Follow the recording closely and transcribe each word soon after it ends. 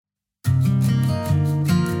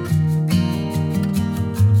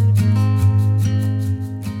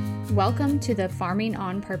Welcome to the Farming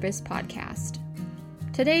on Purpose podcast.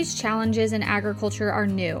 Today's challenges in agriculture are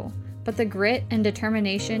new, but the grit and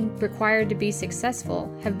determination required to be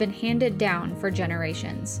successful have been handed down for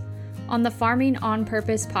generations. On the Farming on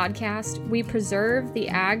Purpose podcast, we preserve the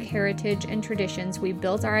ag heritage and traditions we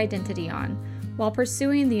built our identity on, while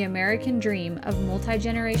pursuing the American dream of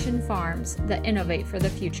multi-generation farms that innovate for the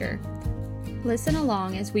future. Listen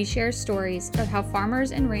along as we share stories of how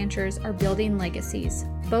farmers and ranchers are building legacies,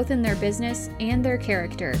 both in their business and their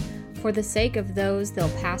character, for the sake of those they'll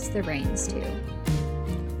pass the reins to.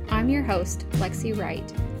 I'm your host, Lexi Wright,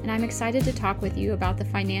 and I'm excited to talk with you about the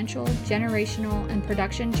financial, generational, and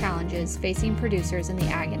production challenges facing producers in the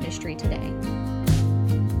ag industry today.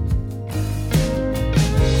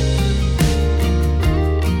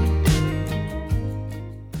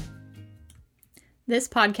 This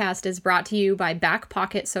podcast is brought to you by Back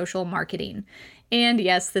Pocket Social Marketing. And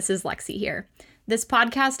yes, this is Lexi here. This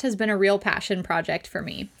podcast has been a real passion project for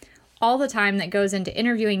me. All the time that goes into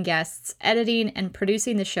interviewing guests, editing, and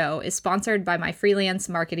producing the show is sponsored by my freelance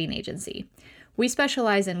marketing agency. We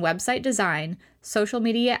specialize in website design, social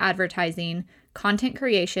media advertising, content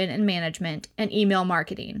creation and management, and email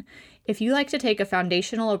marketing. If you like to take a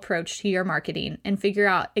foundational approach to your marketing and figure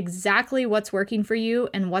out exactly what's working for you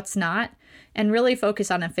and what's not, and really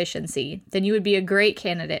focus on efficiency, then you would be a great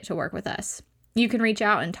candidate to work with us. You can reach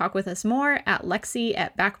out and talk with us more at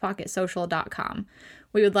lexi@backpocketsocial.com.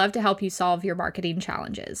 We would love to help you solve your marketing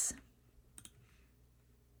challenges.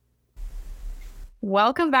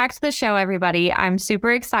 Welcome back to the show, everybody. I'm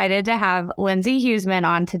super excited to have Lindsey Huseman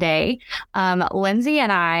on today. Lindsey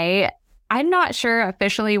and I'm not sure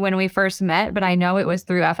officially when we first met, but I know it was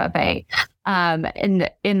through FFA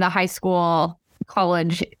in the high school,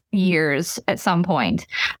 college years at some point.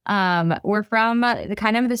 We're from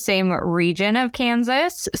the same region of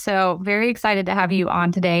Kansas, so very excited to have you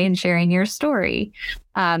on today and sharing your story.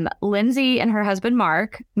 Lindsey and her husband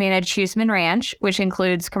Mark manage Huseman Ranch, which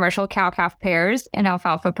includes commercial cow-calf pairs and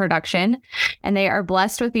alfalfa production, and they are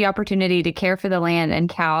blessed with the opportunity to care for the land and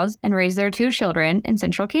cows and raise their 2 children in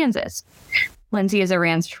central Kansas. Lindsey is a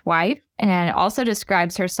ranch wife and also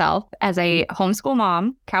describes herself as a homeschool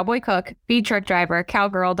mom, cowboy cook, feed truck driver,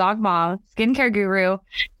 cowgirl, dog mom, skincare guru,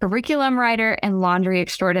 curriculum writer, and laundry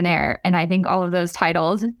extraordinaire. And I think all of those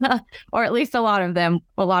titles, or at least a lot of them,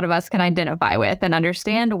 a lot of us can identify with and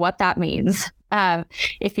understand what that means.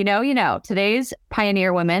 If you know, you know. Today's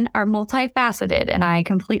pioneer women are multifaceted, and I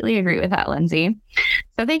completely agree with that, Lindsey.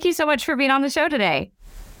 So thank you so much for being on the show today.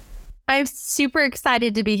 I'm super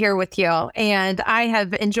excited to be here with you, and I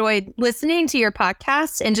have enjoyed listening to your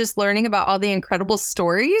podcast and just learning about all the incredible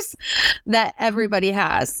stories that everybody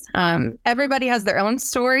has. Everybody has their own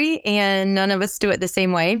story, and none of us do it the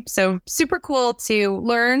same way. So super cool to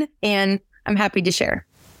learn, and I'm happy to share.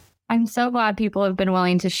 I'm so glad people have been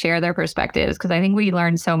willing to share their perspectives, because I think we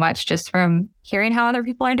learn so much just from hearing how other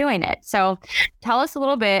people are doing it. So tell us a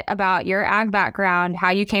little bit about your ag background,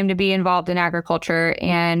 how you came to be involved in agriculture,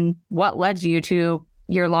 and what led you to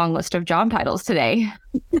your long list of job titles today.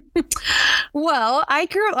 Well, I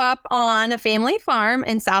grew up on a family farm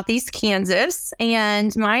in southeast Kansas,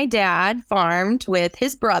 and my dad farmed with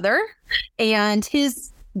his brother and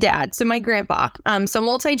his dad, so my grandpa. So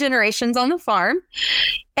multi-generations on the farm.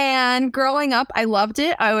 And growing up, I loved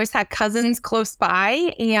it. I always had cousins close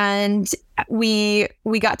by, and we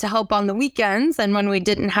got to help on the weekends and when we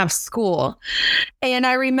didn't have school. And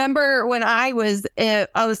I remember when I was a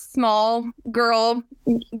small girl,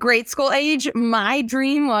 grade school age, my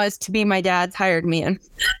dream was to be my dad's hired man.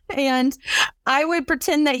 And I would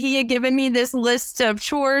pretend that he had given me this list of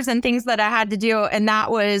chores and things that I had to do, and that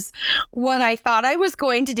was what I thought I was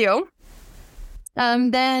going to do.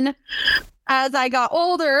 Then as I got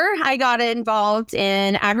older, I got involved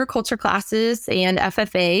in agriculture classes and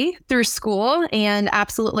FFA through school, and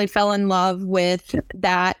absolutely fell in love with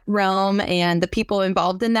that realm and the people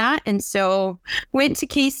involved in that. And so went to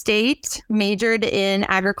K-State, majored in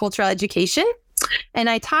agricultural education, and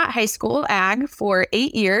I taught high school ag for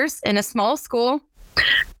 8 years in a small school.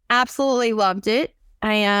 Absolutely loved it.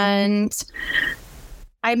 And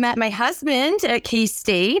I met my husband at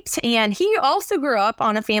K-State, and he also grew up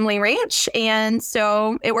on a family ranch. And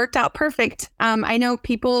so it worked out perfect. I know a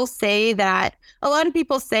lot of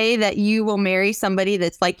people say that you will marry somebody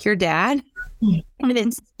that's like your dad. And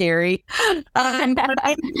it's scary.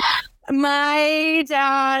 My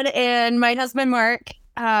dad and my husband, Mark,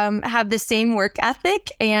 have the same work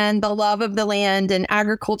ethic and the love of the land and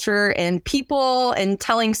agriculture and people and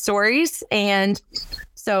telling stories. And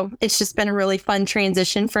so it's just been a really fun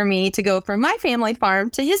transition for me to go from my family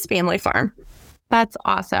farm to his family farm. That's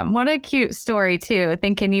awesome. What a cute story too.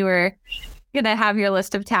 Thinking you were going to have your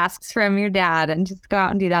list of tasks from your dad and just go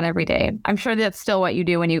out and do that every day. I'm sure that's still what you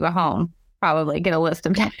do when you go home. Probably get a list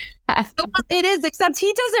of tasks. It is, except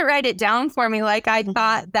he doesn't write it down for me like I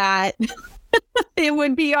thought that it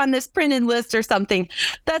would be on this printed list or something.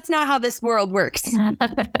 That's not how this world works.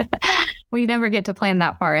 We never get to plan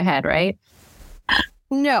that far ahead, right?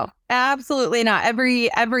 No, absolutely not.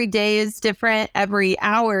 Every day is different. Every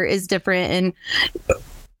hour is different. And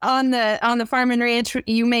on the farm and ranch,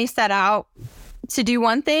 you may set out to do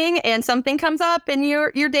one thing and something comes up and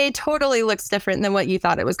your day totally looks different than what you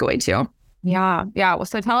thought it was going to. Yeah. Well,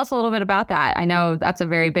 so tell us a little bit about that. I know that's a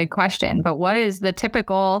very big question, but what is the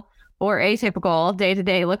typical or atypical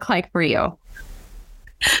day-to-day look like for you?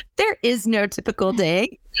 There is no typical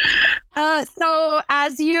day. So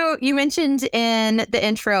as you mentioned in the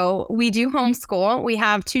intro, we do homeschool. We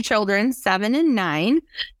have 2 children, 7 and 9,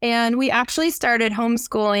 and we actually started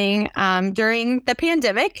homeschooling during the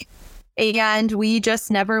pandemic. And we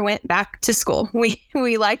just never went back to school.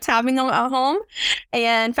 We liked having a home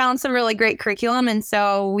and found some really great curriculum. And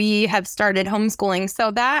so we have started homeschooling.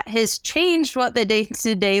 So that has changed what the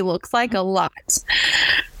day-to-day looks like a lot.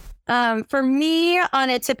 For me, on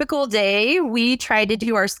a typical day, we try to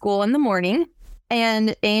do our school in the morning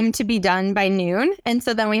and aim to be done by noon. And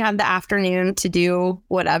so then we have the afternoon to do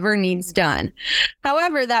whatever needs done.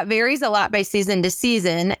 However, that varies a lot by season to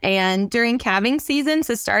season. And during calving season,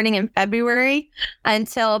 so starting in February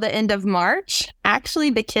until the end of March, actually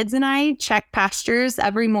the kids and I check pastures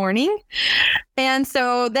every morning. And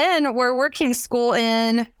so then we're working school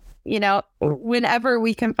in, whenever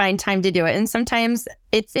we can find time to do it. And sometimes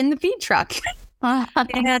it's in the feed truck.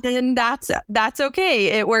 And that's okay.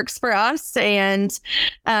 It works for us. And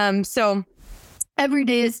so every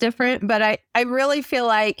day is different, but I really feel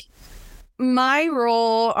like my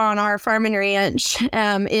role on our farm and ranch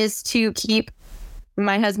is to keep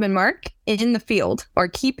my husband, Mark, in the field, or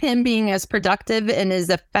keep him being as productive and as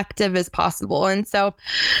effective as possible. And so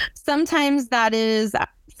sometimes that is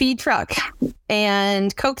feed truck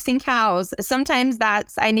and coaxing cows. Sometimes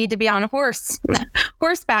that's I need to be on a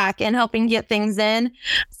horseback and helping get things in.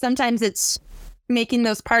 Sometimes it's making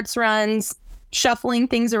those parts runs, shuffling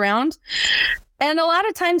things around. And a lot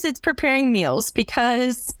of times it's preparing meals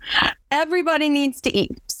because everybody needs to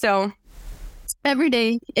eat. So every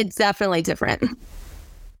day it's definitely different.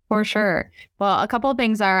 For sure. Well, a couple of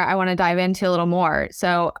things I want to dive into a little more.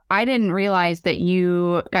 So I didn't realize that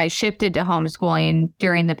you guys shifted to homeschooling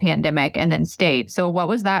during the pandemic and then stayed. So what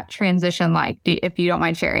was that transition like, if you don't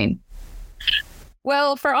mind sharing?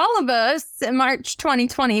 Well, for all of us, March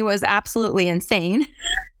 2020 was absolutely insane.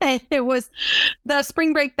 It was the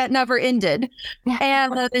spring break that never ended.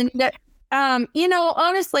 And,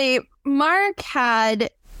 honestly, Mark had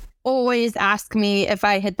always asked me if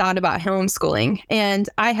I had thought about homeschooling, and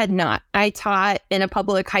I had not. I taught in a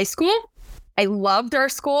public high school. I loved our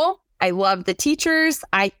school. I loved the teachers.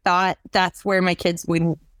 I thought that's where my kids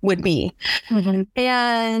would be. Mm-hmm.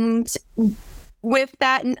 And with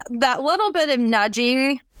that little bit of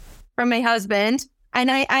nudging from my husband,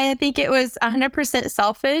 and I think it was 100%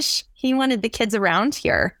 selfish. He wanted the kids around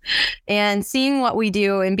here and seeing what we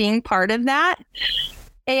do and being part of that.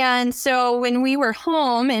 And so when we were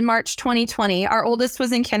home in March 2020, our oldest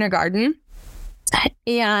was in kindergarten,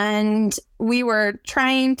 and we were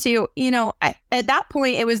trying to, at that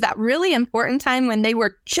point, it was that really important time when they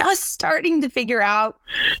were just starting to figure out,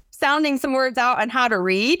 sounding some words out on how to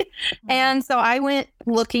read. And so I went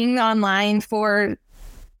looking online for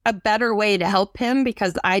a better way to help him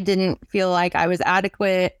because I didn't feel like I was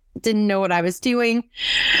adequate, didn't know what I was doing.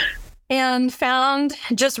 And found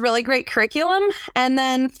just really great curriculum, and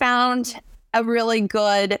then found a really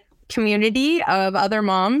good community of other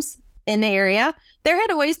moms in the area. There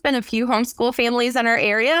had always been a few homeschool families in our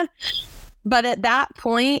area, but at that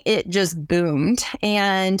point, it just boomed.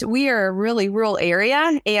 And we are a really rural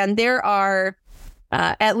area, and there are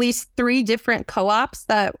at least 3 different co-ops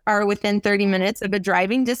that are within 30 minutes of a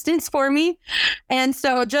driving distance for me. And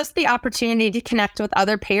so just the opportunity to connect with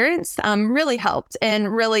other parents really helped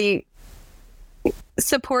and really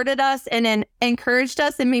supported us and then encouraged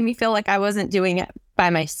us and made me feel like I wasn't doing it by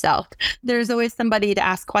myself. There's always somebody to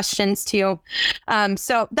ask questions to.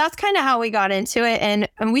 So that's kind of how we got into it. And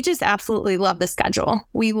we just absolutely love the schedule.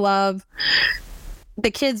 We love the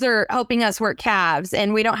kids are helping us work calves,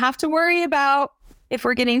 and we don't have to worry about if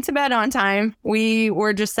we're getting to bed on time.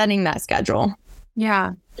 We're just setting that schedule.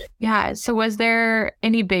 Yeah. So was there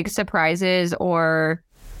any big surprises or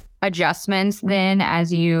adjustments then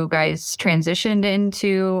as you guys transitioned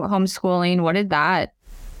into homeschooling? What did that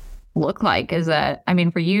look like?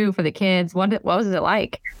 For you, for the kids, what was it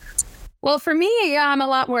like? Well, for me, I'm a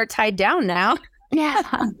lot more tied down now. Yeah.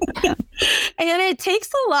 And it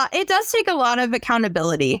does take a lot of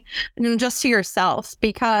accountability, just to yourself,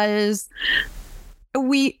 because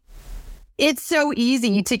it's so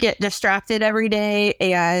easy to get distracted every day,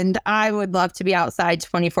 and I would love to be outside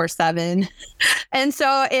 24/7. And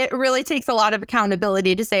so it really takes a lot of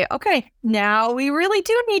accountability to say, okay, now we really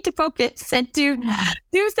do need to focus and do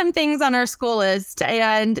some things on our school list.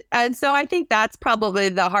 And so I think that's probably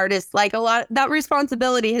the hardest, that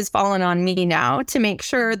responsibility has fallen on me now to make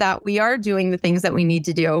sure that we are doing the things that we need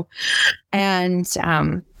to do. And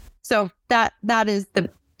so that is the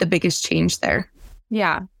biggest change there.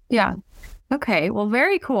 Yeah. Yeah. Okay. Well,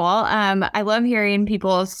 very cool. I love hearing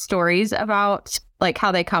people's stories about like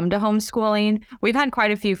how they come to homeschooling. We've had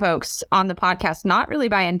quite a few folks on the podcast, not really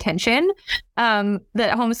by intention, that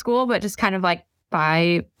homeschool, but just kind of like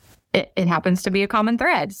by it happens to be a common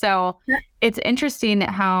thread. So it's interesting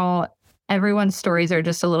how everyone's stories are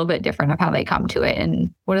just a little bit different of how they come to it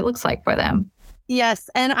and what it looks like for them. Yes.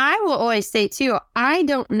 And I will always say too, I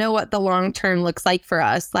don't know what the long term looks like for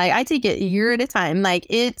us. Like I take it a year at a time. Like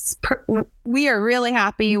we are really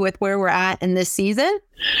happy with where we're at in this season.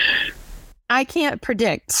 I can't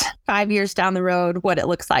predict 5 years down the road what it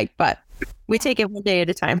looks like, but we take it one day at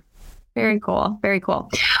a time. Very cool. Very cool.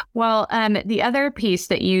 Well, the other piece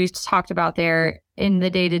that you talked about there in the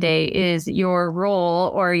day-to-day is your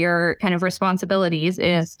role or your kind of responsibilities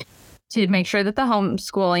is to make sure that the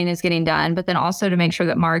homeschooling is getting done, but then also to make sure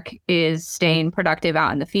that Mark is staying productive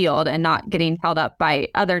out in the field and not getting held up by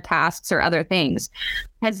other tasks or other things.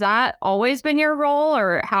 Has that always been your role,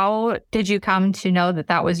 or how did you come to know that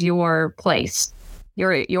that was your place,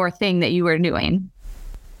 your thing that you were doing?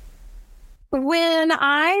 When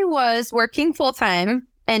I was working full-time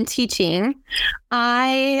and teaching,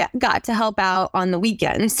 I got to help out on the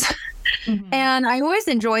weekends. Mm-hmm. And I always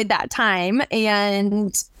enjoyed that time,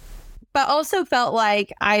 but also felt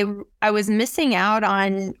like I was missing out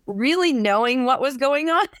on really knowing what was going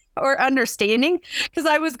on or understanding, because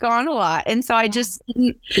I was gone a lot. And so I just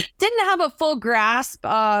didn't have a full grasp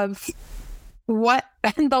of what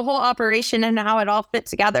the whole operation and how it all fit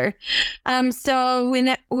together. So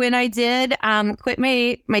when I did quit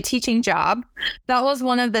my teaching job, that was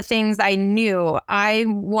one of the things I knew I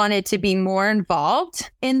wanted to be more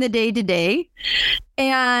involved in the day-to-day.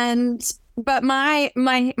 But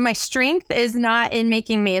my strength is not in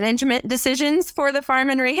making management decisions for the farm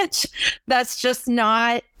and ranch. That's just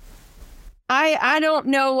not, I don't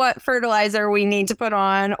know what fertilizer we need to put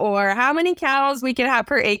on or how many cows we can have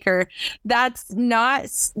per acre. That's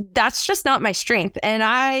just not my strength. And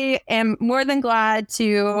I am more than glad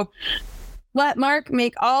to let Mark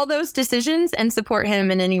make all those decisions and support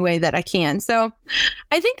him in any way that I can. So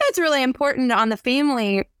I think that's really important on the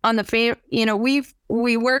family,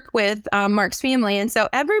 we work with Mark's family. And so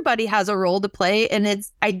everybody has a role to play, and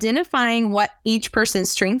it's identifying what each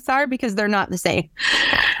person's strengths are, because they're not the same.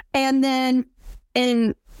 And then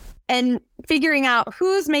and figuring out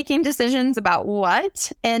who's making decisions about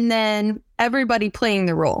what, and then everybody playing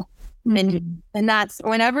the role. Mm-hmm. And that's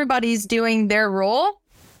when everybody's doing their role,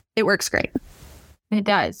 it works great. It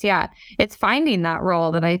does. Yeah. It's finding that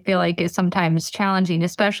role that I feel like is sometimes challenging,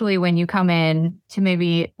 especially when you come in to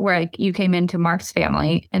maybe where you came into Mark's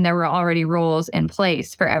family and there were already roles in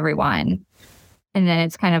place for everyone. And then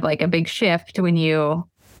it's kind of like a big shift when you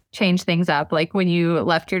change things up. Like when you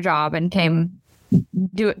left your job and came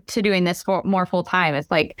doing this more full time,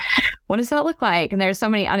 it's like, what does that look like? And there's so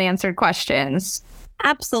many unanswered questions.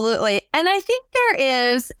 Absolutely. And I think there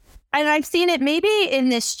is, and I've seen it maybe in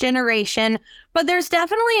this generation, but there's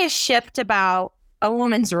definitely a shift about a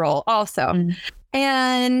woman's role also. Mm.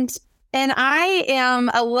 And I am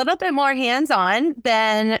a little bit more hands-on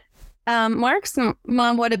than Mark's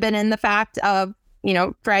mom would have been, in the fact of,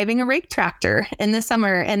 driving a rake tractor in the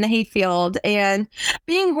summer in the hayfield and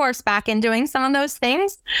being horseback and doing some of those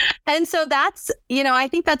things. And so that's, I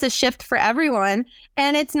think that's a shift for everyone.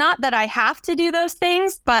 And it's not that I have to do those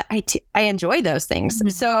things, but I enjoy those things. Mm-hmm.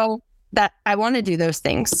 So that I want to do those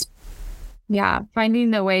things. Yeah.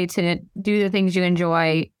 Finding the way to do the things you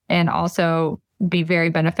enjoy and also be very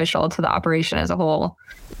beneficial to the operation as a whole.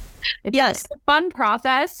 Yes. It's a fun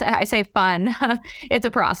process. I say fun. It's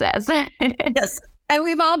a process. Yes. And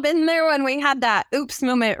we've all been there when we had that oops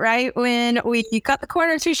moment, right? When you cut the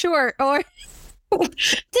corner too short or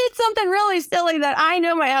did something really silly that I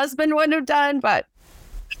know my husband wouldn't have done, but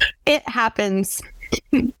it happens.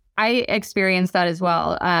 I experienced that as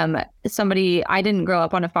well. I didn't grow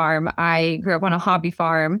up on a farm. I grew up on a hobby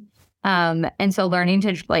farm. And so learning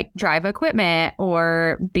to like drive equipment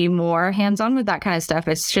or be more hands-on with that kind of stuff,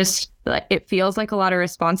 it's just like, it feels like a lot of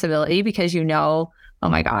responsibility because oh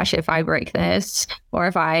my gosh, if I break this or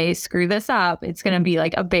if I screw this up, it's going to be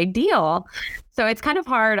like a big deal. So it's kind of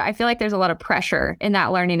hard. I feel like there's a lot of pressure in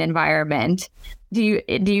that learning environment. Do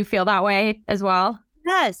you feel that way as well?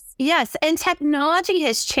 Yes. And technology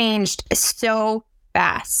has changed so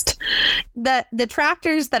fast. The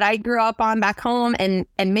tractors that I grew up on back home, and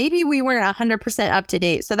maybe we weren't 100% up to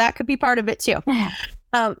date, so that could be part of it too.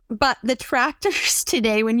 But the tractors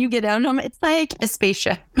today, when you get on them, it's like a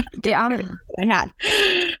spaceship. Yeah, I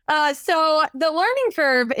had. So the learning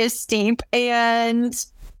curve is steep, and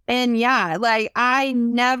yeah, like I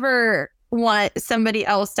never want somebody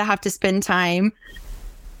else to have to spend time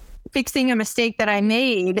fixing a mistake that I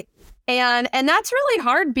made. And that's really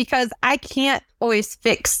hard because I can't always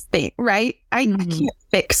fix things, right? I can't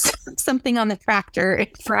fix something on the tractor.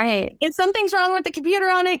 Right. If something's wrong with the computer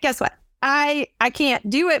on it, guess what? I can't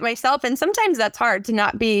do it myself. And sometimes that's hard to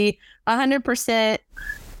not be 100%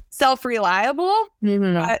 self-reliable.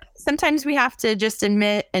 Sometimes we have to just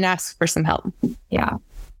admit and ask for some help. Yeah.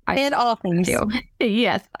 In all things.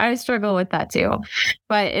 Yes, I struggle with that too.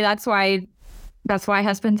 But that's why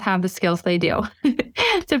husbands have the skills they do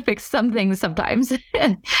to fix some things sometimes.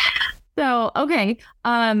 So, okay.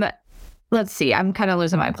 Let's see. I'm kind of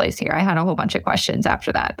losing my place here. I had a whole bunch of questions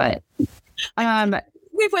after that, but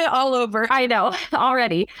we went all over. I know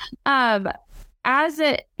already.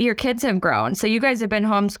 Your kids have grown, so you guys have been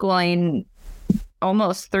homeschooling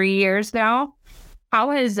almost 3 years now. How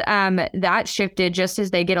has that shifted just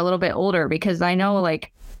as they get a little bit older? Because I know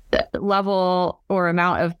like the level or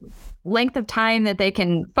amount of length of time that they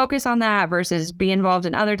can focus on that versus be involved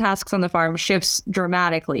in other tasks on the farm shifts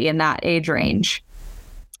dramatically in that age range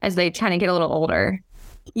as they kind of get a little older.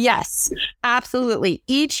 Yes, absolutely.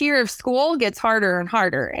 Each year of school gets harder and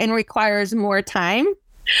harder and requires more time.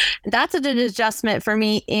 That's an adjustment for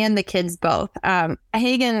me and the kids both.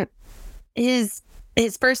 Hagen, his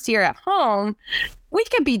first year at home, we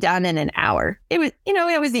could be done in an hour. It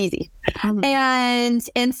was easy. And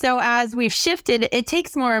so as we've shifted, it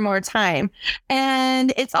takes more and more time.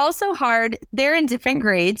 And it's also hard. They're in different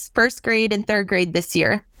grades, first grade and third grade this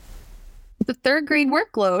year. The third grade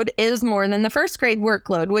workload is more than the first grade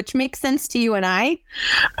workload, which makes sense to you and I.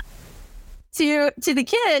 To the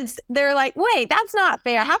kids, they're like, wait, that's not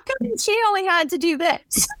fair. How come she only had to do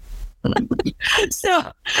this?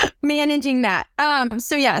 So managing that.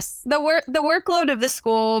 So yes, the workload of the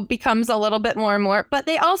school becomes a little bit more and more, but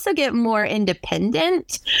they also get more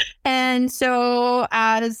independent. And so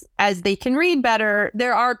as they can read better,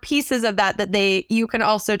 there are pieces of that you can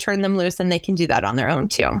also turn them loose and they can do that on their own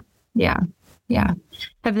too. Yeah. Yeah.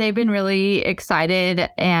 Have they been really excited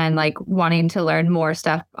and like wanting to learn more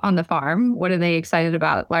stuff on the farm? What are they excited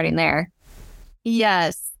about learning there?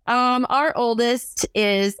 Yes. Our oldest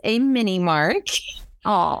is a mini Mark.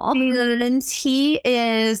 Aww. And he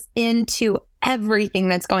is into everything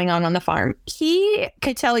that's going on the farm. He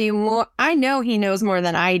could tell you more. I know he knows more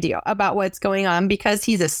than I do about what's going on because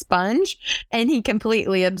he's a sponge and he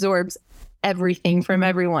completely absorbs everything from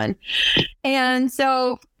everyone. And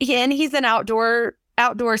so, he's an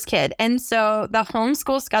outdoors kid. And so the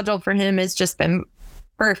homeschool schedule for him has just been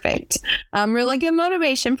perfect. Really good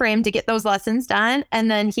motivation for him to get those lessons done. And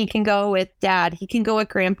then he can go with dad. He can go with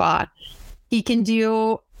grandpa. He can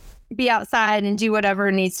be outside and do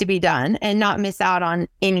whatever needs to be done and not miss out on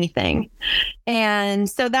anything. And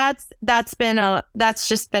so that's just been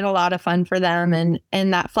a lot of fun for them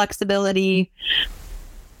and that flexibility.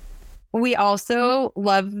 We also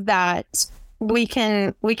love that we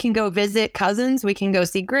can go visit cousins. We can go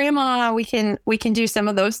see grandma. We can do some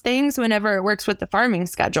of those things whenever it works with the farming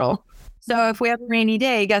schedule. So if we have a rainy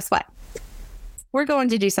day, guess what? We're going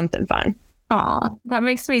to do something fun. Aw, that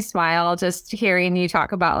makes me smile just hearing you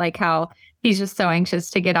talk about like how he's just so anxious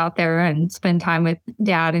to get out there and spend time with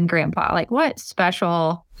dad and grandpa. Like what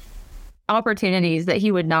special opportunities that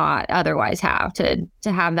he would not otherwise have to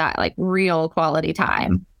have that like real quality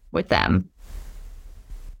time with them.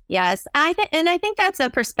 Yes. I think that's a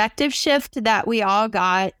perspective shift that we all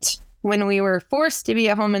got when we were forced to be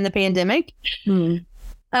at home in the pandemic.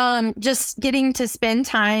 Just getting to spend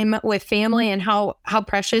time with family and how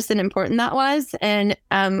precious and important that was. And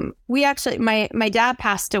we actually, my dad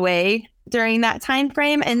passed away during that time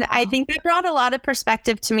frame. And I think that brought a lot of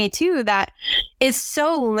perspective to me too, that is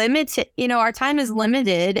so limited. Our time is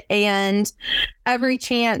limited, and every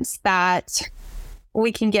chance that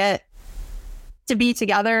we can get to be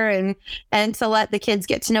together and to let the kids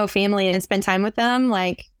get to know family and spend time with them,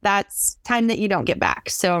 like that's time that you don't get back.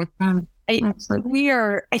 So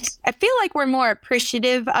I feel like we're more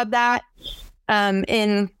appreciative of that,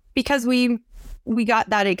 because we got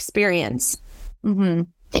that experience. Mm-hmm.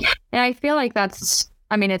 And I feel like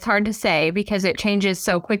it's hard to say because it changes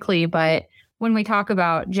so quickly, but when we talk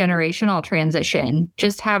about generational transition,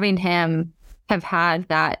 just having him have had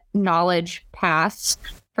that knowledge pass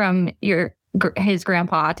from his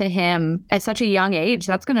grandpa to him at such a young age,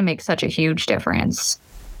 that's going to make such a huge difference.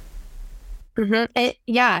 Mm-hmm.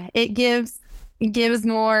 It gives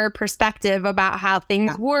more perspective about how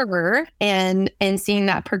things were and seeing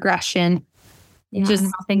that progression. Just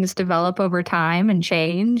how things develop over time and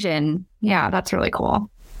change. And that's really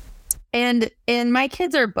cool. And my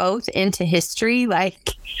kids are both into history. Like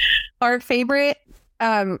our favorite,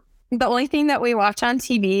 the only thing that we watch on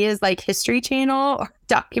TV is like History Channel or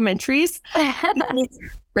documentaries. It's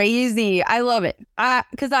crazy. I love it.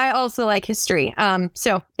 Because I also like history.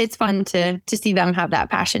 So it's fun to see them have that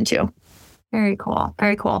passion too. Very cool.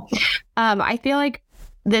 Very cool. I feel like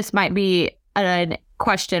this might be a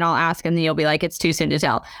question I'll ask and then you'll be like, it's too soon to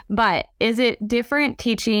tell. But is it different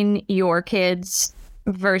teaching your kids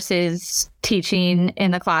versus teaching in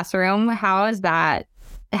the classroom? How is that?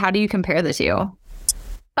 How do you compare the two?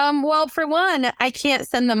 Well, for one, I can't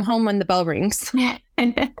send them home when the bell rings.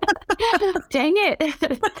 Dang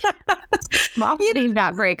it. Moms need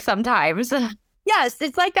that break sometimes. Yes,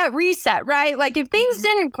 it's like that reset, right? Like if things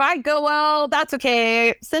didn't quite go well, that's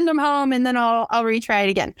okay. Send them home and then I'll retry it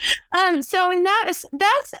again. So in that's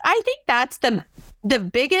I think that's the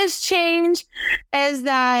biggest change is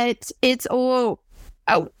that it's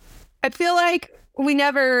I feel like we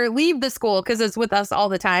never leave the school because it's with us all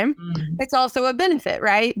the time. Mm-hmm. It's also a benefit,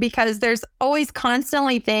 right? Because there's always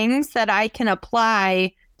constantly things that I can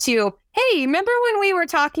apply to, hey, remember when we were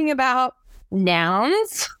talking about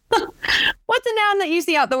nouns? What's a noun that you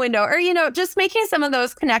see out the window? Or, just making some of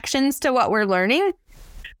those connections to what we're learning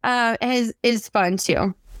is fun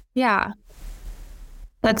too. Yeah.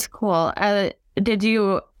 That's cool. Did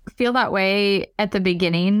you feel that way at the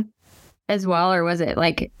beginning as well? Or was it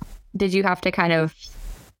like, did you have to kind of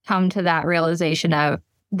come to that realization of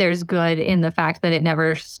there's good in the fact that it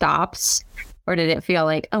never stops? Or did it feel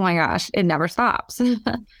like, oh my gosh, it never stops?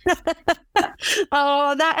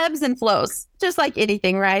 Oh, that ebbs and flows, just like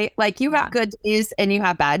anything, right? Like you have good days and you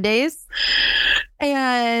have bad days.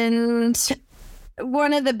 And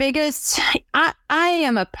one of the biggest,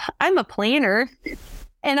 I'm a planner.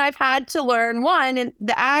 And I've had to learn in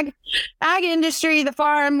the ag industry, the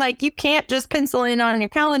farm, like you can't just pencil in on your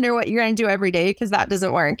calendar what you're going to do every day because that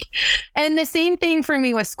doesn't work. And the same thing for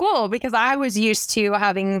me with school, because I was used to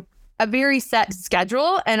having a very set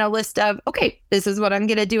schedule and a list of, okay, this is what I'm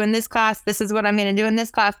going to do in this class. This is what I'm going to do in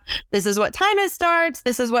this class. This is what time it starts.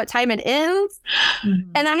 This is what time it ends.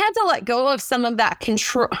 Mm-hmm. And I had to let go of some of that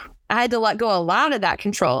control. I had to let go a lot of that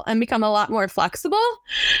control and become a lot more flexible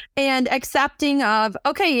and accepting of,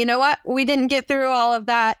 okay, you know what? We didn't get through all of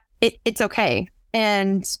that. It's okay.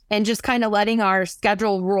 And just kind of letting our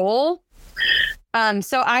schedule roll.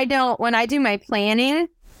 So when I do my planning,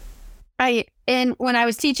 and when I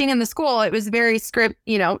was teaching in the school, it was very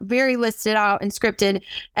very listed out and scripted.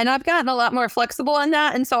 And I've gotten a lot more flexible in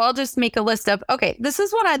that. And so I'll just make a list of, okay, this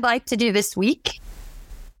is what I'd like to do this week.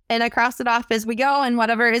 And I cross it off as we go. And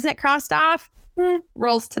whatever isn't crossed off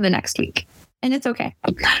rolls to the next week. And it's okay.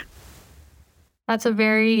 That's a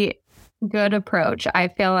very good approach. I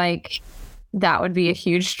feel like that would be a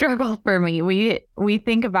huge struggle for me. We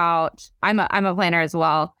think about, I'm a planner as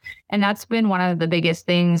well. And that's been one of the biggest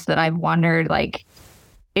things that I've wondered, like,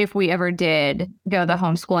 if we ever did go the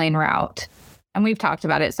homeschooling route. And we've talked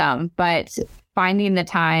about it some, but finding the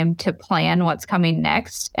time to plan what's coming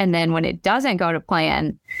next. And then when it doesn't go to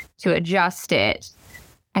plan, to adjust it.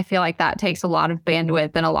 I feel like that takes a lot of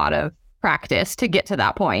bandwidth and a lot of practice to get to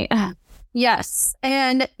that point. Yes.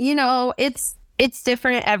 And, it's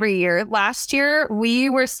different every year. Last year, we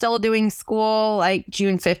were still doing school like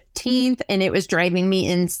June 15th, and it was driving me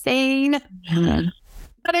insane. Mm-hmm.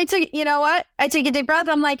 But I took a deep breath.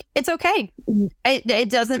 I'm like, it's okay. It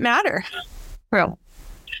doesn't matter. True.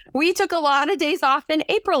 We took a lot of days off in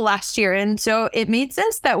April last year. And so it made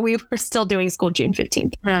sense that we were still doing school June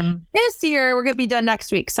 15th. Mm-hmm. This year, we're going to be done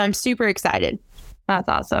next week. So I'm super excited. That's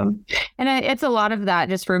awesome. And it's a lot of that,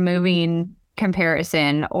 just removing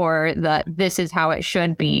comparison or this is how it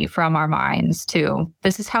should be from our minds to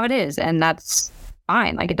this is how it is. And that's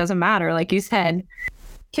fine. Like, it doesn't matter. Like you said,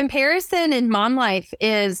 comparison in mom life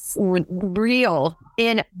is real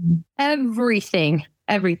in everything.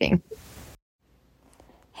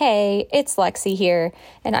 Hey, it's Lexi here,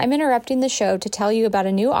 and I'm interrupting the show to tell you about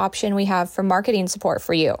a new option we have for marketing support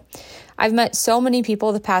for you. I've met so many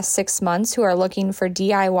people the past 6 months who are looking for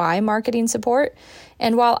DIY marketing support,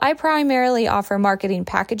 and while I primarily offer marketing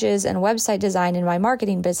packages and website design in my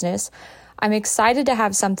marketing business, I'm excited to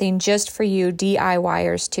have something just for you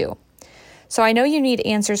DIYers too. So I know you need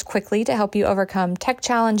answers quickly to help you overcome tech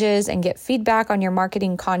challenges and get feedback on your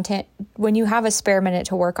marketing content when you have a spare minute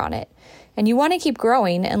to work on it. And you want to keep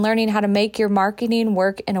growing and learning how to make your marketing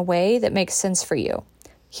work in a way that makes sense for you.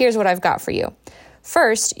 Here's what I've got for you.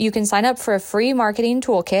 First, you can sign up for a free marketing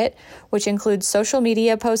toolkit, which includes social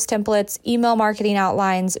media post templates, email marketing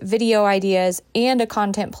outlines, video ideas, and a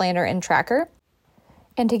content planner and tracker.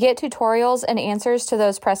 And to get tutorials and answers to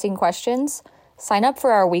those pressing questions, sign up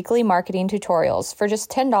for our weekly marketing tutorials for just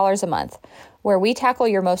 $10 a month, where we tackle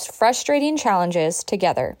your most frustrating challenges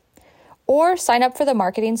together. Or sign up for the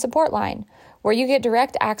marketing support line, where you get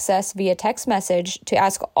direct access via text message to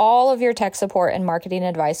ask all of your tech support and marketing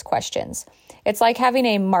advice questions. It's like having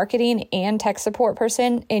a marketing and tech support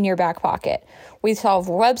person in your back pocket. We solve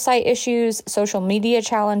website issues, social media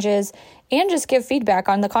challenges, and just give feedback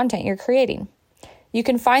on the content you're creating. You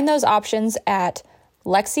can find those options at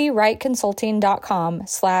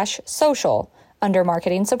lexywrightconsulting.com/social under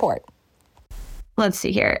marketing support. Let's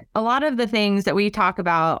see here. A lot of the things that we talk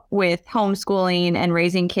about with homeschooling and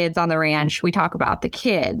raising kids on the ranch, we talk about the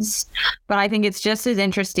kids, but I think it's just as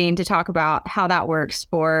interesting to talk about how that works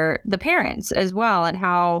for the parents as well, and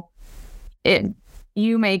how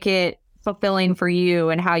you make it fulfilling for you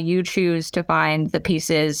and how you choose to find the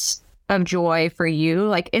pieces of joy for you.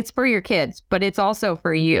 Like, it's for your kids, but it's also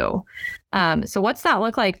for you. So what's that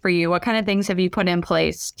look like for you? What kind of things have you put in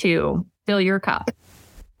place to fill your cup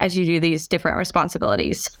as you do these different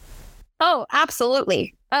responsibilities? Oh,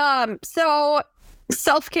 absolutely. So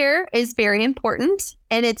self-care is very important,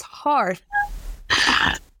 and it's hard.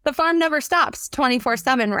 The farm never stops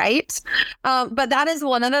 24/7, right? But that is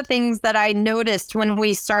one of the things that I noticed when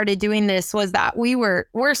we started doing this, was that we're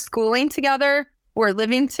schooling together, we're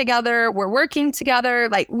living together, we're working together.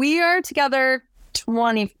 Like, we are together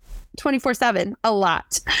 24/7 a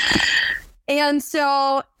lot. And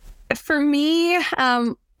so for me,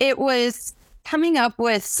 it was coming up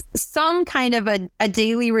with some kind of a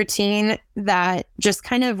daily routine that just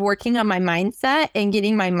kind of working on my mindset and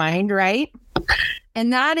getting my mind right.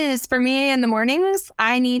 And that is, for me, in the mornings,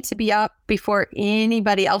 I need to be up before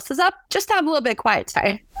anybody else is up, just to have a little bit of quiet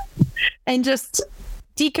time and just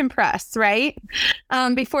decompress, right?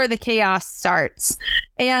 Before the chaos starts.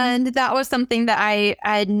 And that was something that I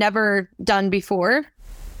had never done before.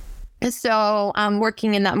 So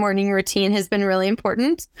working in that morning routine has been really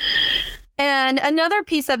important. And another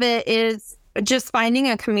piece of it is just finding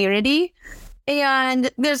a community. And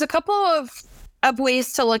there's a couple of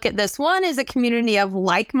ways to look at this. One is a community of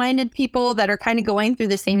like-minded people that are kind of going through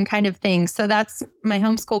the same kind of thing. So that's my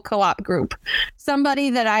homeschool co-op group. Somebody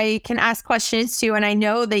that I can ask questions to, and I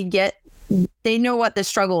know they know what the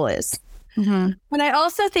struggle is. Mm-hmm. But I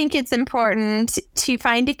also think it's important to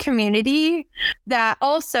find a community that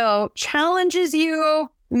also challenges you,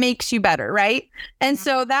 makes you better, right? And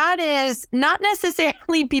so that is not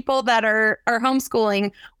necessarily people that are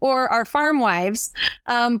homeschooling or are farm wives,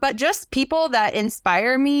 but just people that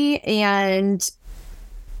inspire me and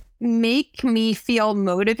make me feel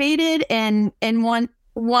motivated and want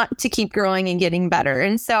to keep growing and getting better.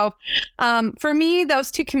 And so for me,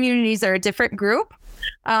 those two communities are a different group.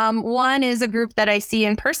 One is a group that I see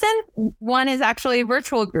in person. One is actually a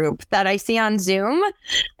virtual group that I see on Zoom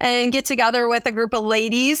and get together with a group of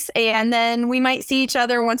ladies. And then we might see each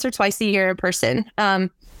other once or twice a year in person.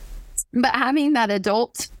 But having that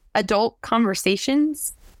adult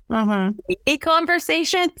conversations,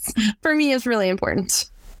 conversations for me is really important.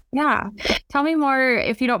 Yeah. Tell me more,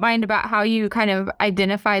 if you don't mind, about how you kind of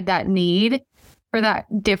identified that need for that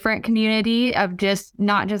different community of just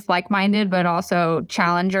not just like-minded, but also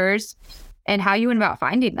challengers, and how you went about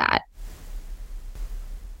finding that.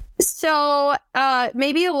 So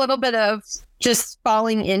maybe a little bit of just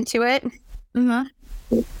falling into it.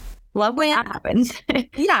 Mm-hmm. Love when that happens.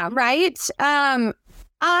 Yeah, right.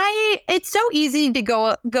 It's so easy to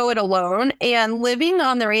go it alone, and living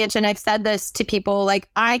on the ranch. And I've said this to people, like,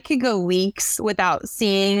 I could go weeks without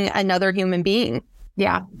seeing another human being.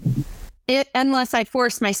 Yeah. Unless I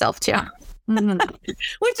force myself to,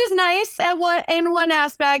 which is nice in one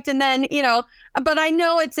aspect. And then, but I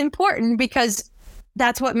know it's important because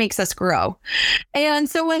that's what makes us grow. And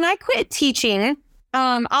so when I quit teaching,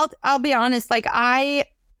 I'll be honest, like I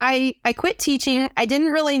quit teaching. I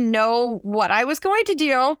didn't really know what I was going to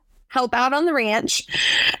do. help out on the ranch.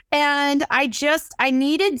 And I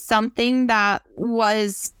needed something that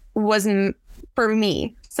wasn't for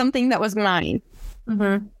me, something that was mine.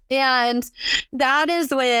 Mm-hmm. And that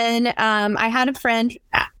is when I had a friend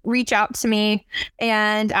reach out to me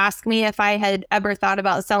and ask me if I had ever thought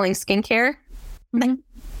about selling skincare. Mm-hmm.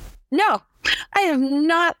 No, I have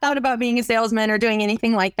not thought about being a salesman or doing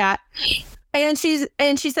anything like that. And she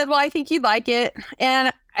said, well, I think you'd like it.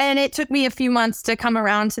 And it took me a few months to come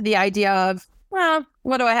around to the idea of, well,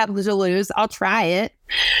 what do I have to lose? I'll try it.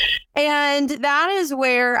 And that is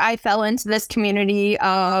where I fell into this community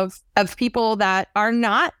of people that are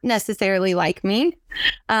not necessarily like me,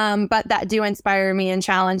 but that do inspire me and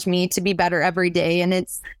challenge me to be better every day. And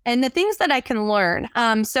the things that I can learn.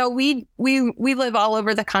 So we live all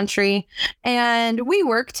over the country and we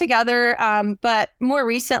work together. But more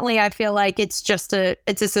recently, I feel like it's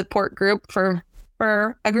a support group for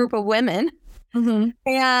a group of women. Mm-hmm.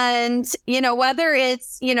 And, whether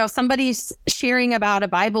it's, somebody's sharing about a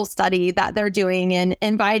Bible study that they're doing and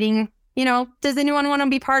inviting, does anyone want to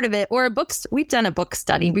be part of it? Or we've done a book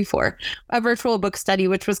study before, a virtual book study,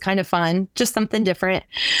 which was kind of fun, just something different.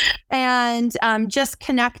 And just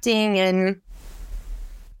connecting and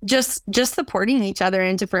just supporting each other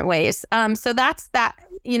in different ways. So that's that,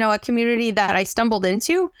 a community that I stumbled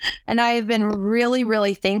into. And I have been really,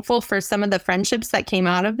 really thankful for some of the friendships that came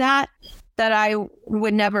out of that I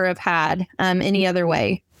would never have had any other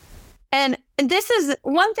way. And this is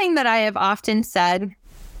one thing that I have often said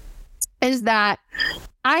is that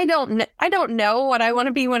I don't know what I want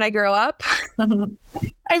to be when I grow up.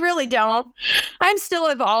 I really don't. I'm still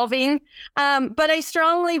evolving. But I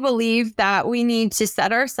strongly believe that we need to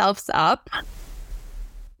set ourselves up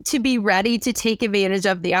to be ready to take advantage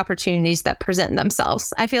of the opportunities that present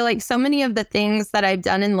themselves. I feel like so many of the things that I've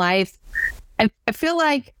done in life, I feel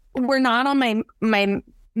like we're not on my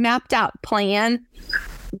mapped out plan,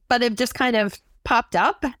 but have just kind of popped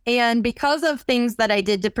up. And because of things that I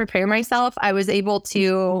did to prepare myself, I was able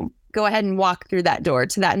to go ahead and walk through that door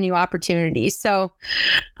to that new opportunity. So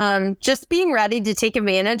just being ready to take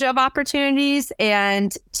advantage of opportunities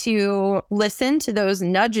and to listen to those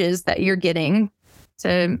nudges that you're getting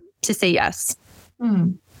to say yes.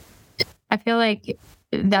 I feel like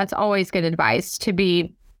that's always good advice, to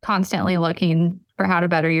be constantly looking for how to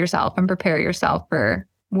better yourself and prepare yourself for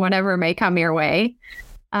whatever may come your way.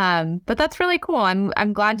 But that's really cool.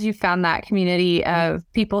 I'm glad you found that community of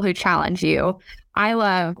people who challenge you.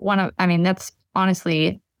 That's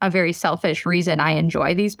honestly a very selfish reason I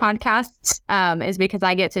enjoy these podcasts, is because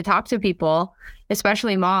I get to talk to people,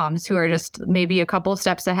 especially moms who are just maybe a couple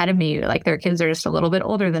steps ahead of me, like their kids are just a little bit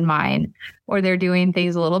older than mine, or they're doing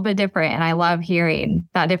things a little bit different. And I love hearing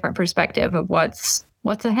that different perspective of what's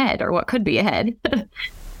ahead or what could be ahead.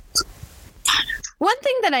 One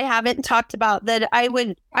thing that I haven't talked about that I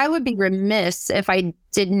would be remiss if I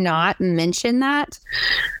did not mention that.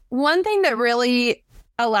 One thing that really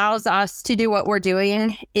allows us to do what we're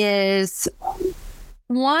doing is,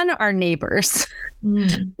 one, our neighbors. We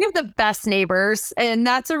have the best neighbors, and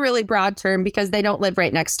that's a really broad term because they don't live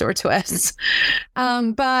right next door to us.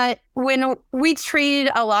 But when we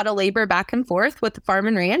trade a lot of labor back and forth with the farm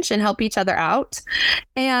and ranch and help each other out.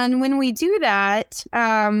 And when we do that,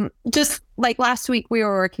 just like last week, we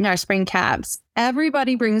were working our spring calves.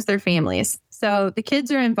 Everybody brings their families. So the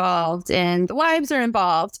kids are involved and the wives are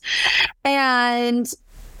involved. And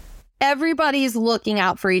everybody's looking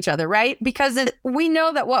out for each other, right? Because we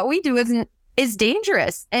know that what we do is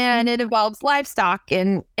dangerous, and it involves livestock,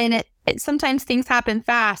 and it sometimes things happen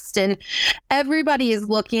fast, and everybody is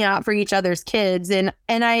looking out for each other's kids. And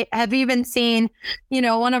I have even seen,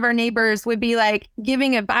 one of our neighbors would be like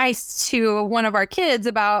giving advice to one of our kids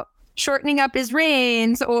about shortening up his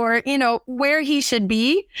reins, or, where he should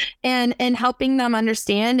be, and helping them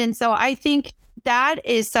understand. And so I think that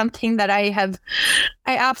is something that I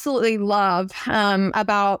absolutely love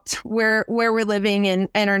about where we're living and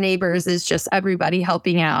our neighbors, is just everybody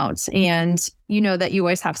helping out, and that you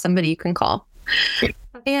always have somebody you can call.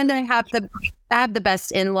 And I have the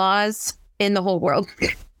best in-laws in the whole world.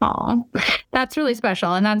 Oh, that's really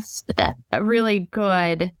special, and that's a really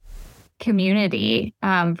good community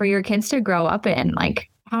for your kids to grow up in. Like,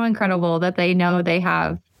 how incredible that they know they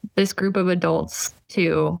have this group of adults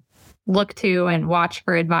to look to and watch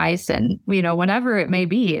for advice, and whatever it may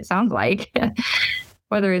be, it sounds like,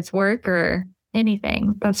 whether it's work or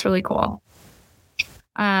anything. That's really cool.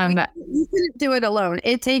 You couldn't do it alone.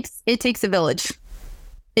 It takes a village.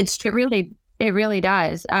 It really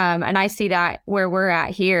does. And I see that where we're at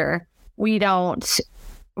here, we're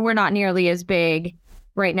not nearly as big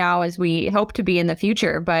right now as we hope to be in the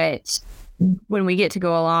future, but when we get to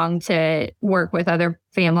go along to work with other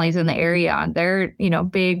families in the area on their,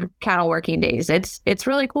 big cattle working days, it's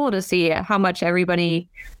really cool to see how much everybody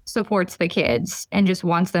supports the kids and just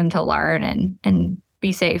wants them to learn and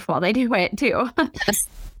be safe while they do it too.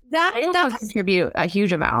 That contribute a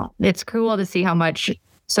huge amount. It's cool to see how much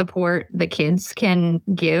support the kids can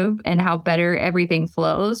give and how better everything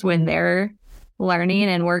flows when they're learning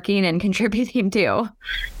and working and contributing too.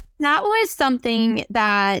 That was something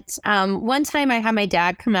that one time I had my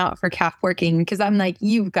dad come out for calf working because I'm like,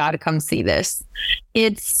 you've got to come see this.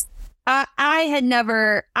 It's I had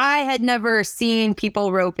never seen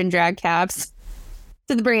people rope and drag calves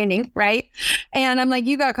to the branding, right? And I'm like,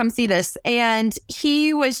 you got to come see this. And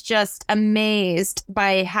he was just amazed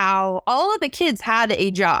by how all of the kids had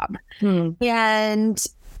a job. And,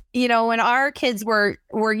 when our kids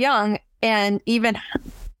were young, and even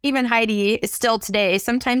Heidi is still today,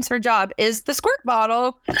 sometimes her job is the squirt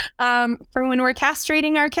bottle for when we're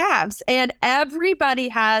castrating our calves. And everybody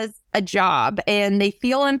has a job and they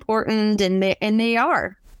feel important and they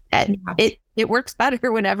are. And it works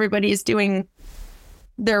better when everybody is doing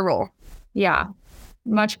their role. Yeah.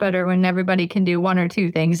 Much better when everybody can do one or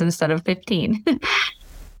two things instead of 15.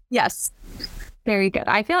 Yes. Very good.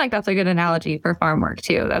 I feel like that's a good analogy for farm work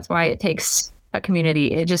too. That's why it takes a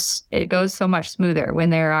community. It goes so much smoother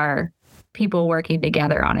when there are people working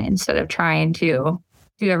together on it instead of trying to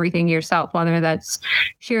do everything yourself, whether that's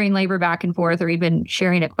sharing labor back and forth or even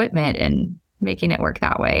sharing equipment and making it work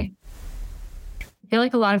that way. I feel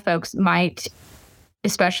like a lot of folks might,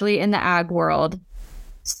 especially in the ag world,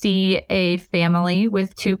 see a family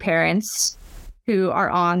with two parents who are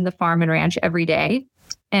on the farm and ranch every day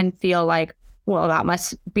and feel like, well, that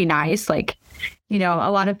must be nice. Like, a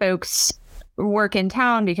lot of folks work in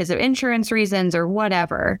town because of insurance reasons or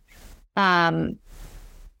whatever.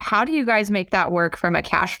 How do you guys make that work from a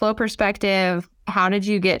cash flow perspective? How did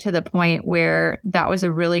you get to the point where that was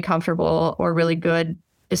a really comfortable or really good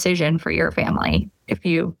decision for your family, if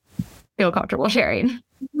you feel comfortable sharing?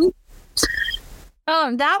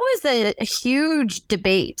 That was a huge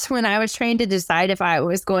debate when I was trying to decide if I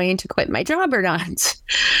was going to quit my job or not.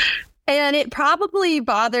 And it probably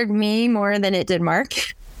bothered me more than it did Mark.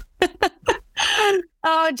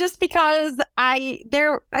 Just because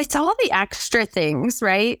it's all the extra things,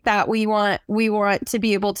 right, that we want to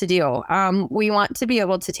be able to do. We want to be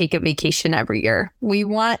able to take a vacation every year. We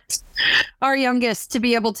want our youngest to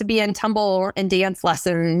be able to be in tumble and dance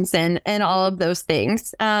lessons and all of those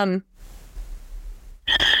things. And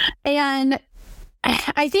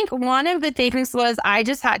I think one of the things was I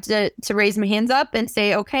just had to raise my hands up and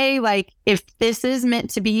say, okay, like, if this is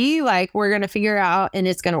meant to be, like, we're going to figure out and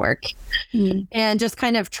it's going to work. And just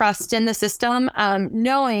kind of trust in the system,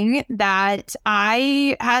 knowing that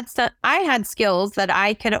I had skills that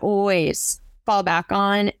I could always fall back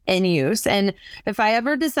on and use. And if I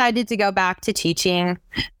ever decided to go back to teaching,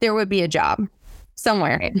 there would be a job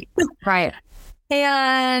somewhere. Right.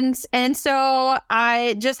 And so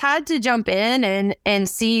I just had to jump in and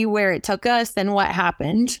see where it took us and what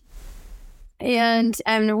happened. And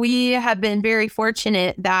we have been very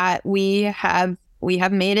fortunate that we have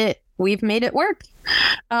made it. We've made it work.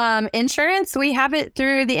 Insurance, we have it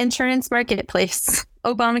through the insurance marketplace.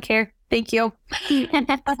 Obamacare. Thank you.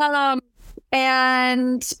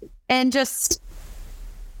 And just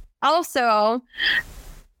also,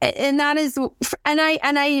 and that is, and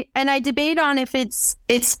I debate on if it's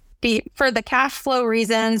for the cash flow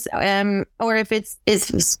reasons, or if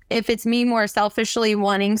it's me more selfishly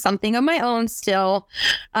wanting something of my own still,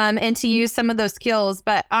 and to use some of those skills.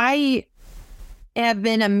 But I have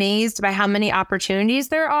been amazed by how many opportunities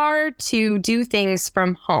there are to do things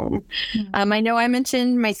from home. I know I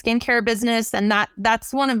mentioned my skincare business, and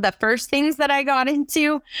that's one of the first things that I got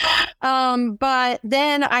into. But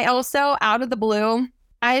then I also, out of the blue,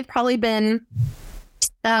 I've probably been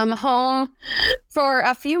home for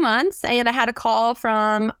a few months, and I had a call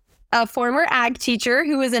from a former ag teacher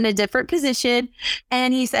who was in a different position,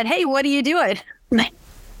 and he said, "Hey, what are you doing?"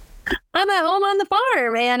 I'm at home on the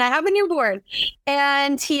farm and I have a newborn.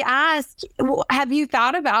 And he asked, "Have you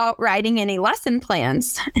thought about writing any lesson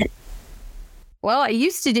plans?" Well, I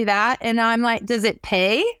used to do that. And I'm like, "Does it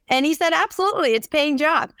pay?" And he said, "Absolutely. It's a paying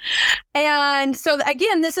job." And so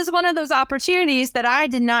again, this is one of those opportunities that I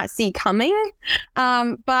did not see coming.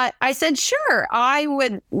 But I said, sure, I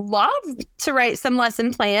would love to write some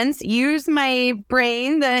lesson plans, use my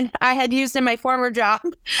brain that I had used in my former job,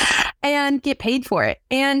 and get paid for it.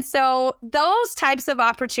 And so those types of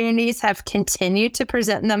opportunities have continued to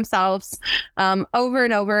present themselves over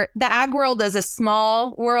and over. The ag world is a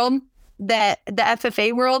small world. that the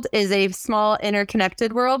FFA world is a small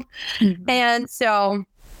interconnected world. Mm-hmm. And so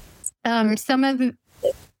I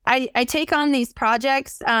take on these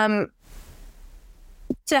projects to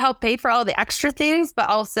help pay for all the extra things, but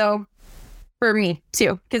also for me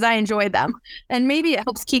too, because I enjoy them. And maybe it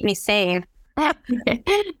helps keep me sane.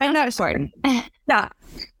 I'm not sure. Yeah.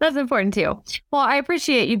 That's important too. Well, I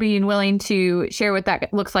appreciate you being willing to share what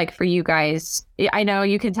that looks like for you guys. I know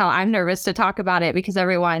you can tell I'm nervous to talk about it because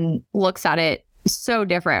everyone looks at it so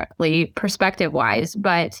differently perspective wise,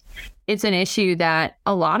 but it's an issue that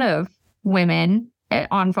a lot of women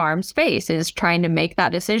on farms face, is trying to make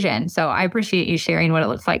that decision. So I appreciate you sharing what it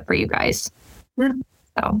looks like for you guys.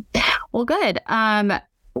 So, well, good.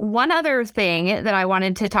 One other thing that I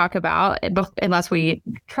wanted to talk about, unless we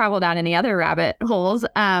travel down any other rabbit holes,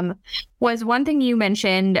 was one thing you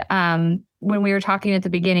mentioned when we were talking at the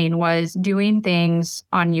beginning was doing things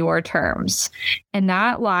on your terms. And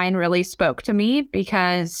that line really spoke to me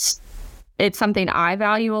because it's something I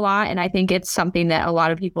value a lot. And I think it's something that a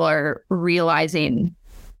lot of people are realizing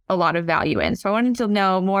a lot of value in. So I wanted to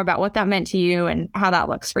know more about what that meant to you and how that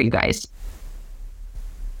looks for you guys.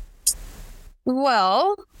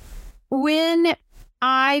 Well, when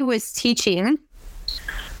I was teaching,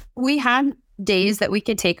 we had days that we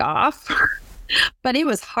could take off, but it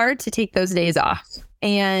was hard to take those days off.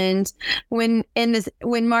 And when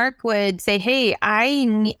Mark would say, "Hey, I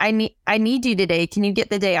need you today. Can you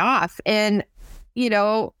get the day off?" And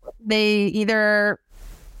they either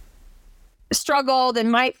struggled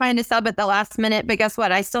and might find a sub at the last minute, but guess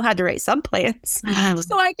what? I still had to write sub plans,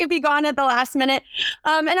 so I could be gone at the last minute.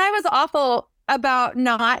 And I was awful about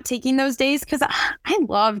not taking those days because I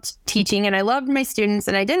loved teaching and I loved my students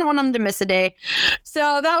and I didn't want them to miss a day.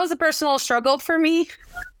 So that was a personal struggle for me.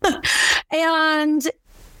 And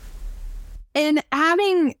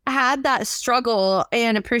having had that struggle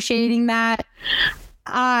and appreciating that,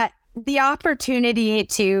 the opportunity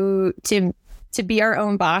to be our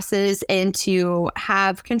own bosses and to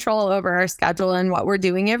have control over our schedule and what we're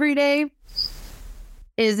doing every day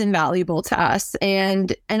is invaluable to us.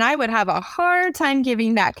 And I would have a hard time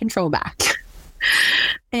giving that control back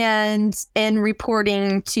and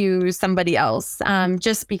reporting to somebody else,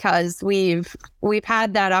 just because we've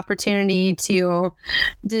had that opportunity to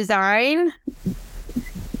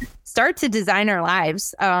start to design our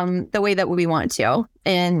lives the way that we want to,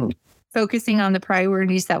 and focusing on the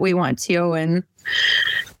priorities that we want to.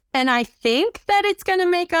 And I think that it's going to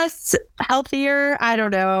make us healthier. I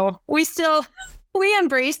don't know. We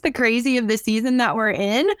embrace the crazy of the season that we're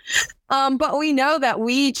in. But we know that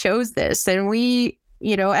we chose this, and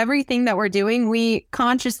everything that we're doing, we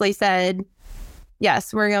consciously said,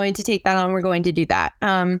 yes, we're going to take that on. We're going to do that.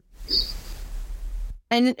 And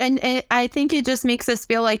I think it just makes us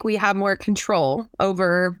feel like we have more control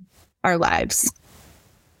over our lives.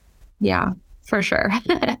 Yeah, for sure.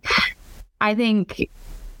 I think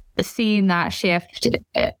seeing that shift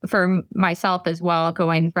for myself as well,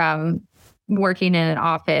 going from working in an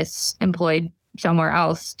office employed somewhere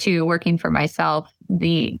else to working for myself,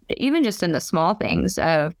 even just in the small things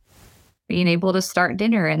of being able to start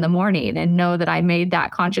dinner in the morning and know that I made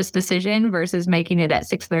that conscious decision versus making it at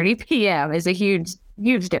 6:30 p.m. is a huge,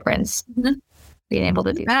 huge difference. Mm-hmm. Being able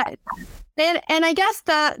to do that. And I guess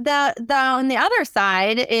the on the other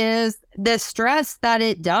side is the stress that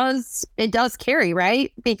it does carry,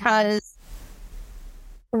 right? Because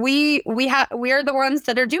we are the ones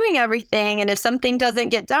that are doing everything, and if something doesn't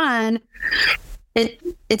get done,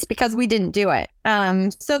 it's because we didn't do it.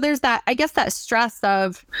 So there's that, I guess, that stress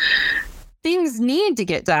of things need to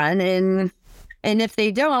get done, and if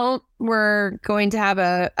they don't, we're going to have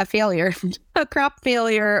a failure, a crop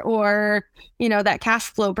failure, or that cash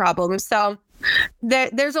flow problem. So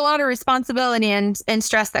there's a lot of responsibility and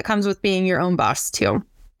stress that comes with being your own boss too.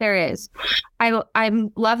 There is. I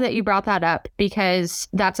love that you brought that up, because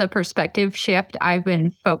that's a perspective shift I've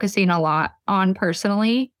been focusing a lot on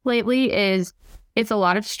personally lately. It's a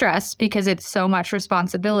lot of stress because it's so much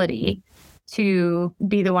responsibility to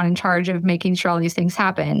be the one in charge of making sure all these things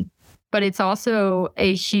happen. But it's also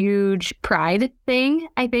a huge pride thing,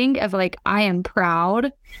 I think, of like, I am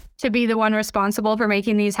proud to be the one responsible for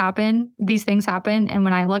making these things happen. And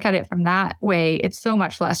when I look at it from that way, it's so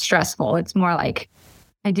much less stressful. It's more like,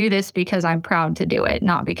 I do this because I'm proud to do it,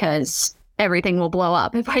 not because everything will blow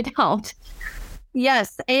up if I don't.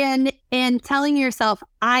 Yes. And telling yourself,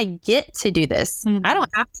 I get to do this. Mm-hmm. I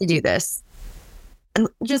don't have to do this. And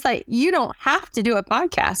just like, you don't have to do a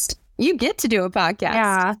podcast. You get to do a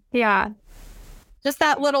podcast. Yeah. Just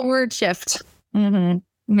that little word shift. Mm-hmm.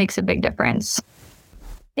 Makes a big difference.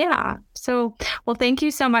 Yeah. So, well, thank you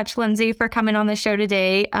so much, Lindsey, for coming on the show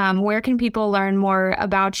today. Where can people learn more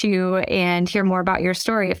about you and hear more about your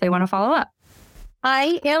story if they want to follow up?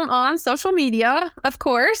 I am on social media, of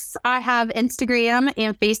course. I have Instagram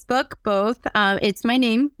and Facebook, both. It's my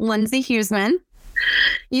name, Lindsey Huseman.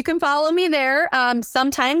 You can follow me there.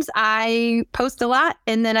 Sometimes I post a lot,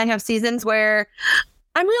 and then I have seasons where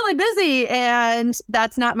I'm really busy and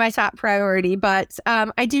that's not my top priority. But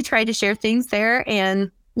I do try to share things there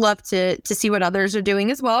and love to see what others are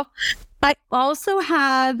doing as well. I also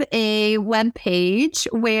have a web page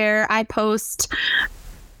where I post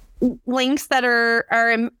links that are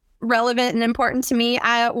relevant and important to me.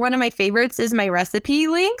 One of my favorites is my recipe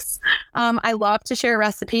links. I love to share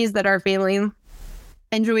recipes that our family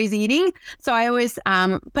enjoys eating. So I always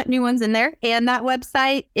put new ones in there. And that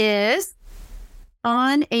website is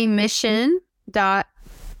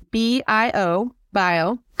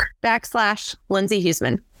onamission.bio/Lindsey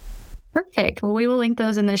Huseman. Perfect. Well, we will link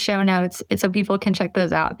those in the show notes so people can check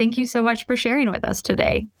those out. Thank you so much for sharing with us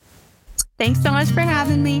today. Thanks so much for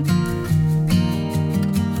having me.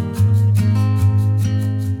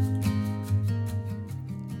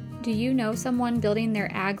 Do you know someone building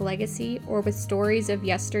their ag legacy or with stories of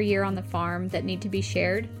yesteryear on the farm that need to be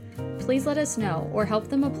shared? Please let us know or help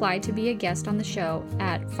them apply to be a guest on the show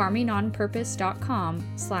at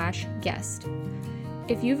farmingonpurpose.com/guest.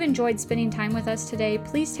 If you've enjoyed spending time with us today,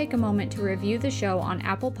 please take a moment to review the show on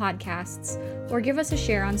Apple Podcasts or give us a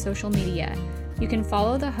share on social media. You can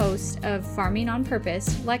follow the host of Farming on Purpose,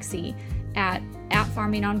 Lexi, at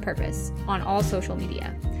Farming on Purpose on all social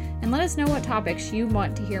media. And let us know what topics you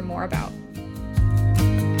want to hear more about.